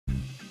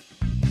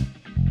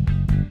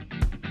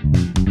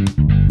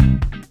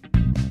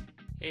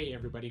Hey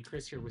everybody,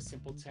 Chris here with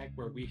Simple Tech,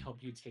 where we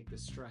help you take the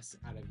stress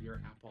out of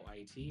your Apple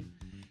IT.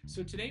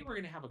 So today we're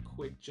going to have a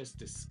quick just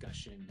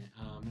discussion,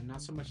 and not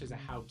so much as a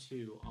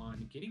how-to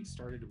on getting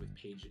started with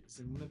Pages.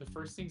 And one of the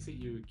first things that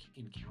you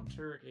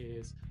encounter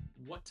is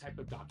what type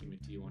of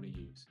document do you want to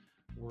use?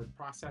 Word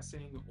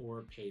processing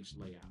or page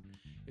layout.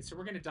 And so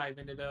we're going to dive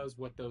into those,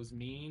 what those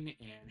mean,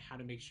 and how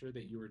to make sure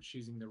that you are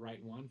choosing the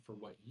right one for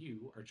what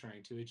you are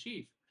trying to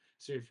achieve.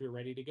 So if you're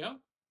ready to go,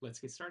 let's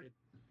get started.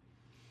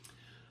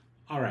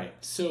 All right,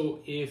 so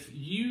if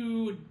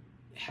you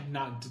have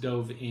not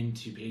dove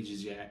into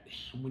Pages yet,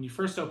 when you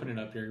first open it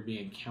up, you're going to be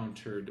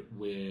encountered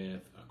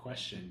with a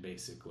question,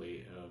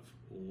 basically, of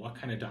what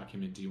kind of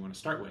document do you want to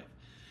start with?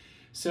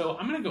 So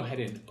I'm going to go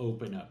ahead and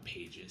open up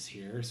Pages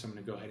here. So I'm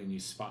going to go ahead and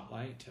use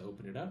Spotlight to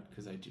open it up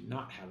because I do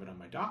not have it on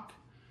my dock.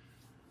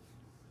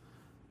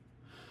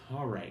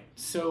 All right,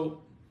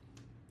 so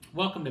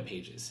welcome to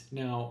Pages.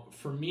 Now,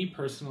 for me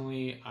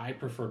personally, I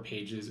prefer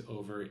Pages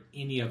over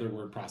any other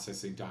word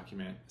processing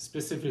document,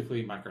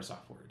 specifically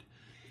Microsoft Word.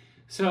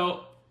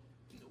 So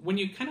when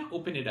you kind of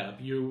open it up,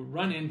 you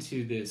run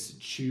into this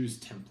choose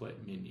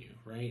template menu,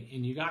 right?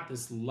 And you got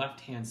this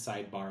left-hand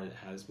sidebar that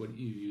has what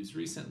you used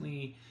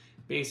recently,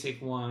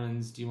 basic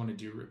ones. Do you want to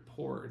do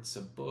reports,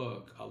 a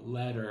book, a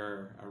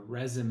letter, a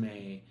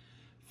resume,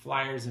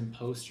 flyers and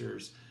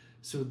posters?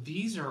 So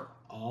these are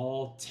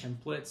all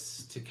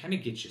templates to kind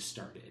of get you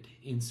started.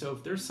 And so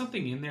if there's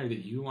something in there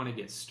that you want to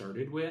get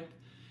started with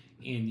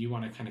and you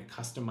want to kind of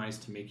customize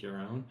to make your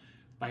own,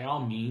 by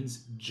all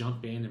means,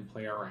 jump in and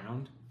play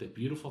around. The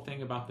beautiful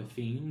thing about the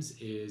themes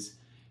is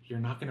you're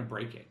not going to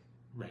break it,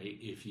 right?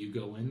 If you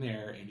go in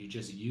there and you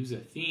just use a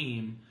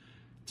theme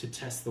to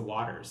test the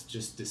waters,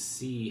 just to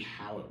see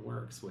how it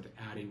works with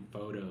adding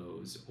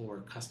photos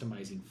or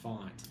customizing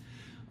font.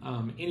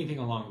 Anything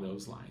along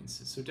those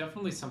lines. So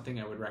definitely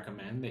something I would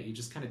recommend that you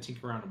just kind of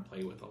tinker around and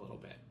play with a little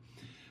bit.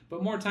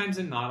 But more times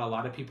than not, a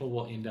lot of people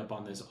will end up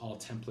on this all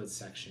templates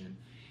section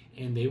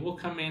and they will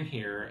come in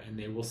here and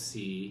they will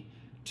see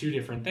two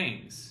different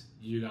things.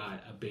 You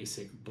got a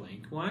basic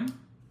blank one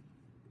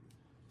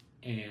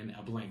and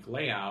a blank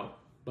layout,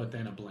 but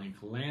then a blank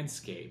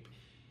landscape.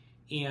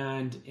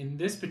 And in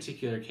this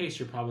particular case,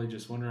 you're probably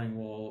just wondering,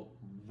 well,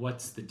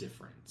 what's the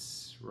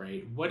difference,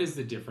 right? What is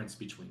the difference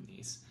between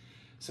these?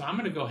 So I'm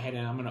going to go ahead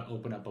and I'm going to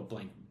open up a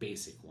blank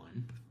basic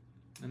one.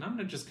 And I'm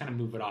going to just kind of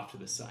move it off to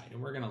the side.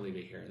 And we're going to leave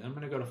it here. Then I'm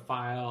going to go to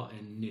File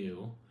and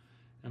New.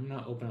 I'm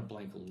going to open a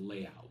blank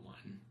layout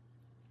one.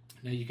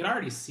 Now you can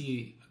already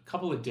see a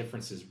couple of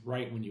differences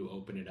right when you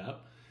open it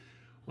up.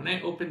 When I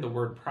opened the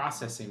word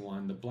processing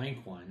one, the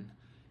blank one,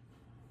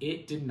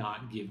 it did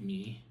not give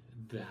me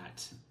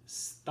that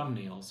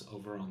thumbnails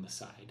over on the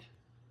side,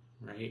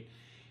 right?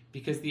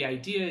 Because the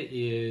idea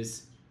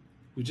is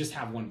we just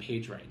have one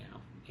page right now.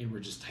 And we're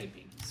just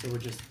typing. So we're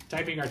just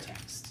typing our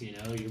text. You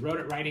know, you wrote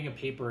it writing a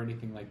paper or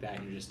anything like that,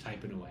 and you're just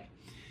typing away.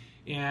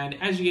 And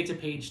as you get to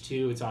page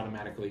 2, it's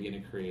automatically going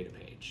to create a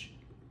page.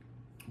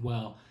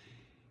 Well,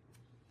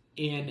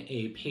 in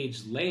a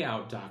page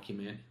layout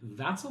document,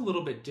 that's a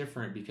little bit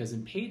different because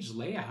in page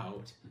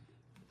layout,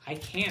 I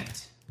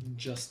can't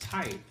just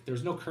type.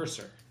 There's no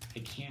cursor. I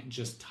can't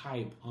just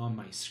type on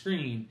my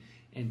screen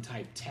and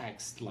type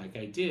text like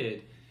I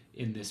did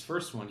in this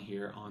first one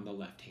here on the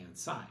left-hand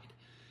side.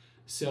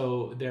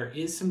 So there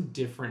is some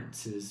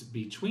differences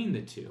between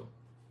the two.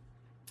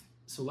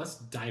 So let's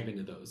dive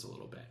into those a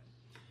little bit.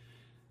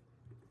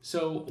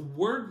 So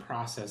word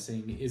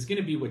processing is going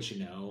to be what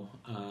you know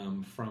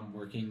from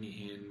working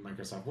in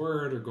Microsoft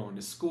Word or going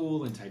to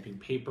school and typing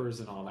papers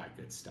and all that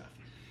good stuff.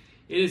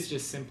 It is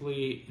just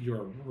simply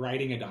you're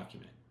writing a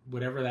document,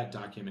 whatever that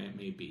document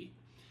may be.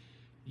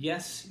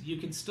 Yes, you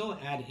can still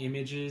add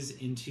images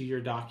into your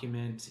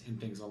document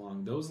and things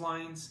along those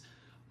lines.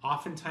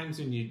 Oftentimes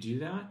when you do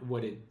that,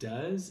 what it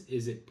does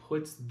is it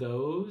puts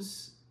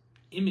those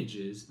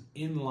images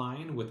in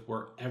line with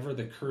wherever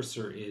the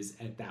cursor is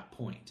at that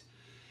point.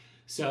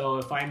 So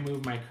if I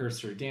move my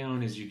cursor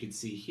down, as you can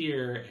see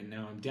here, and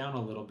now I'm down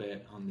a little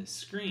bit on this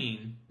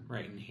screen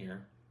right in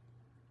here,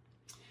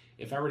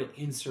 if I were to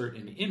insert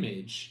an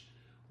image,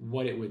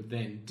 what it would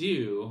then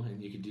do,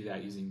 and you can do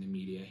that using the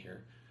media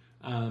here,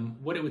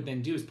 what it would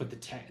then do is put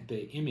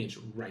the image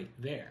right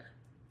there.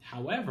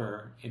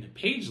 However, in a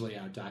page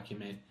layout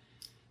document,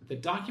 the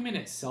document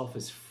itself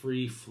is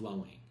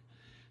free-flowing.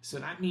 So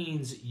that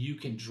means you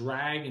can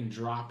drag and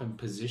drop and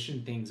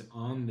position things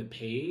on the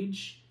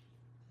page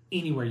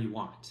anywhere you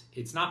want.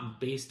 It's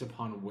not based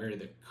upon where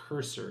the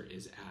cursor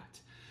is at.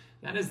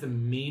 That is the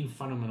main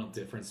fundamental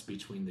difference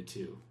between the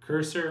two.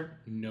 Cursor,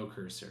 no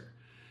cursor.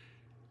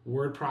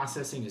 Word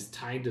processing is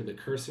tied to the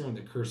cursor and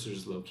the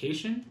cursor's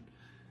location.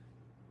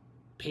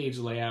 Page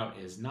layout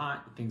is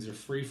not. Things are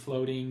free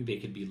floating. They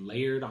could be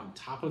layered on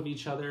top of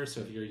each other.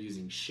 So if you're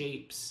using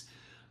shapes,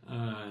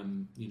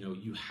 you know,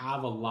 you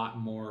have a lot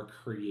more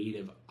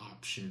creative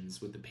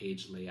options with the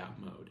page layout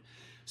mode.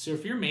 So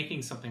if you're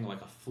making something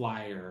like a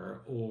flyer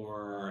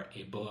or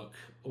a book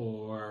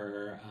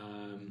or,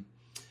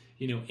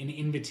 you know, an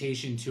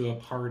invitation to a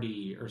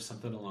party or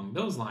something along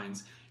those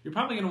lines, you're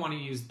probably going to want to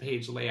use the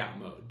page layout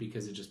mode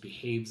because it just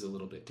behaves a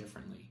little bit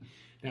differently.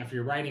 Now, if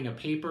you're writing a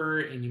paper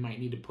and you might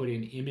need to put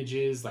in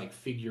images like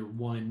figure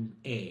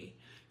 1A,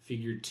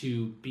 figure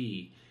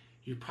 2B,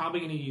 you're probably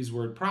going to use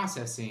word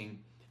processing,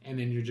 and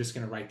then you're just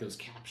going to write those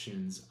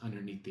captions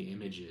underneath the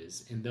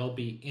images, and they'll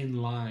be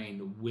in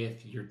line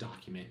with your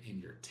document in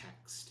your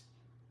text.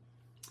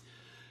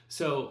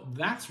 So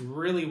that's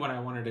really what I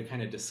wanted to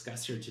kind of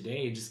discuss here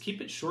today. Just keep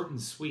it short and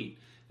sweet.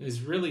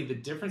 Is really the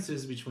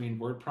differences between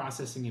word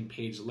processing and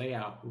page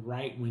layout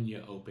right when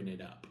you open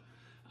it up.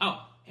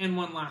 Oh, and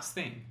one last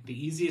thing.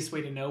 The easiest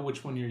way to know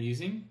which one you're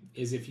using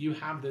is if you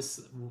have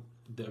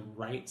the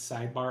right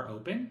sidebar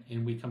open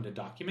and we come to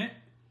document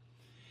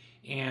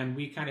and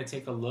we kind of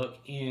take a look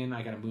in,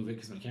 I got to move it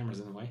because my camera's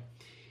in the way,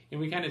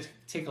 and we kind of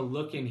take a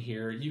look in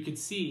here, you can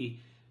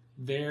see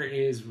there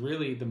is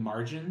really the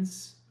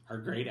margins are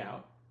grayed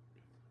out,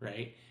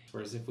 right?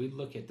 Whereas if we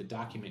look at the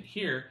document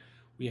here,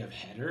 we have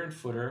header and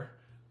footer,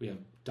 we have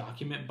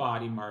document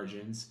body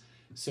margins,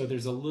 so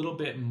there's a little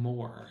bit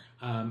more,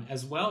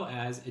 as well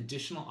as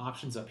additional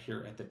options up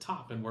here at the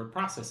top in word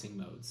processing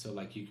mode. So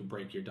like you could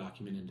break your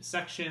document into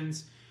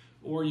sections,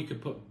 or you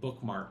could put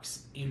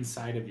bookmarks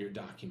inside of your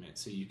document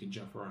so you can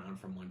jump around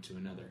from one to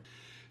another.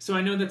 So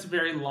I know that's a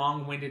very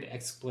long-winded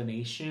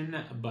explanation,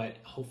 but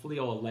hopefully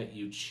I'll let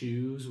you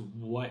choose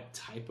what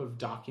type of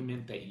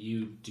document that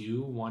you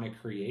do want to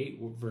create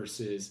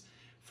versus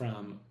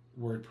from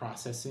word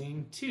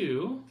processing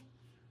to,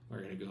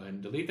 we're going to go ahead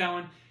and delete that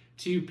one,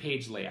 to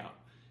page layout.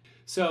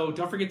 So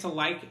don't forget to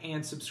like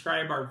and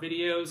subscribe our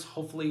videos.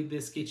 Hopefully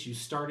this gets you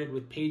started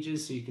with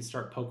pages so you can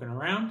start poking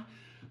around.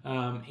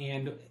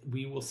 And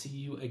we will see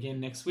you again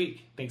next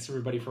week. Thanks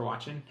everybody for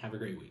watching. Have a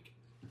great week.